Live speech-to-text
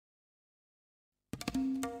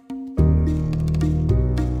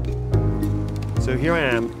So here I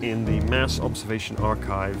am in the Mass Observation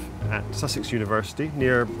Archive at Sussex University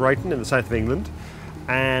near Brighton in the south of England,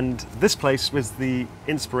 and this place was the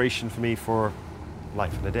inspiration for me for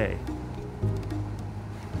Life in a Day.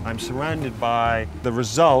 I'm surrounded by the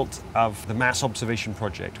result of the Mass Observation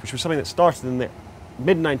Project, which was something that started in the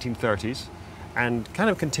mid-1930s and kind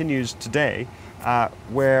of continues today,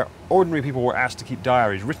 where ordinary people were asked to keep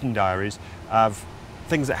diaries, written diaries, of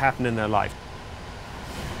things that happened in their life.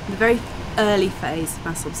 In the very early phase of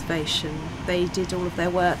mass observation, they did all of their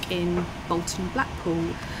work in Bolton and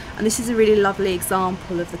Blackpool, and this is a really lovely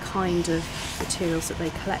example of the kind of materials that they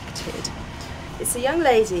collected. It's a young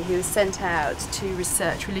lady who was sent out to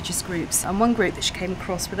research religious groups, and one group that she came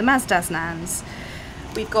across were the Macdonalds.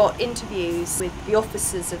 We've got interviews with the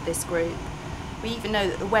officers of this group. We even know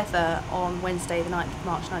that the weather on Wednesday the 9th of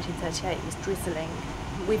March 1938 was drizzling.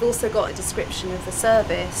 We've also got a description of the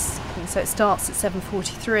service, and so it starts at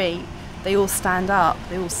 7:43. They all stand up,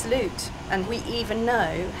 they all salute, and we even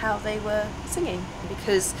know how they were singing,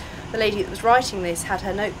 because the lady that was writing this had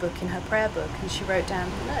her notebook in her prayer book and she wrote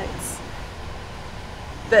down the notes.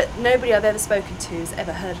 But nobody I've ever spoken to has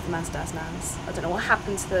ever heard of the Macdonalds. I don't know what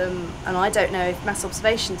happened to them, and I don't know if mass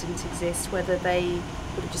observation didn't exist, whether they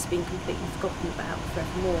would have just been completely forgotten about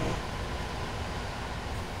forevermore.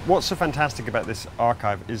 What's so fantastic about this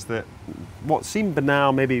archive is that what seemed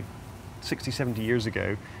banal maybe 60, 70 years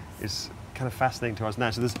ago is kind of fascinating to us now.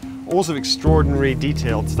 So there's also extraordinary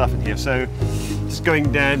detailed stuff in here. So just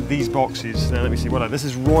going down these boxes, now let me see, this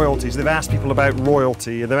is royalties. They've asked people about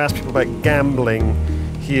royalty, and they've asked people about gambling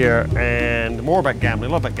here, and more about gambling,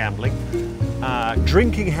 a lot about gambling.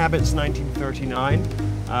 Drinking habits, 1939.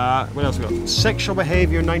 What else we got? Sexual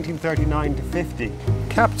behaviour, 1939 to 50.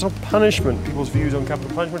 Capital punishment, people's views on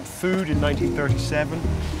capital punishment. Food in 1937.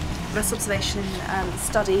 Mass observation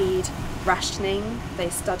studied rationing, they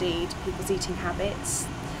studied people's eating habits,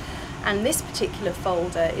 and this particular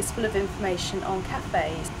folder is full of information on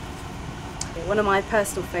cafes. One of my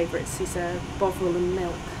personal favourites is a Bovril and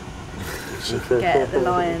milk, which you can get at the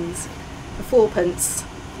Lions for 4p.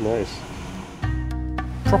 Nice.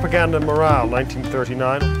 Propaganda and morale,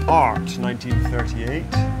 1939. Art, 1938.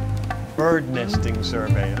 Bird nesting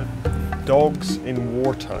survey. Dogs in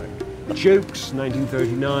wartime. Jokes,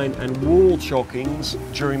 1939, and wall chalkings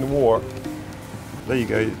during the war. There you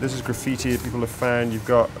go, this is graffiti that people have found. You've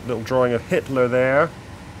got a little drawing of Hitler there,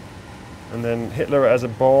 and then Hitler as a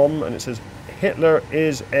bomb, and it says, Hitler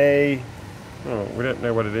is a, oh, we don't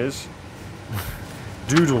know what it is.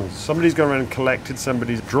 Doodles. Somebody's gone around and collected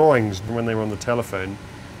somebody's drawings from when they were on the telephone,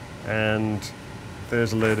 and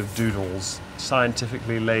there's a load of doodles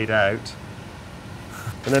scientifically laid out.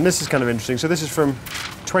 And then this is kind of interesting. So this is from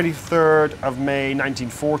 23rd of May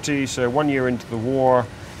 1940, so 1 year into the war.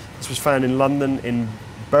 This was found in London in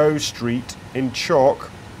Bow Street in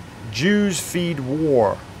chalk. Jews feed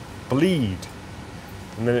war, bleed.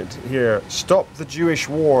 And then here, stop the Jewish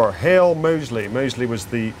war, hail Mosley. Mosley was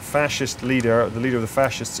the fascist leader, the leader of the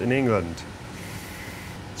fascists in England.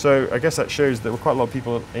 So I guess that shows that there were quite a lot of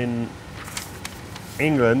people in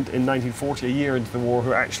England in 1940, a year into the war,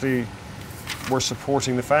 who actually were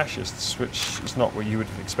supporting the fascists, which is not what you would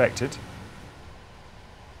have expected.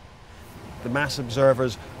 The mass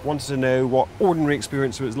observers wanted to know what ordinary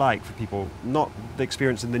experience it was like for people, not the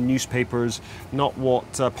experience in the newspapers, not what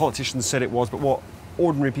politicians said it was, but what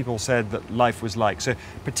ordinary people said that life was like. So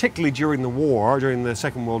particularly during the war, during the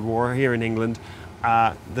Second World War here in England,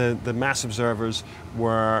 the mass observers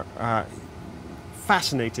were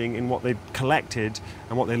fascinating in what they collected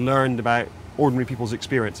and what they learned about ordinary people's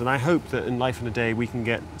experience. And I hope that in Life in a Day we can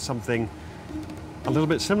get something a little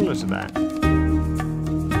bit similar to that.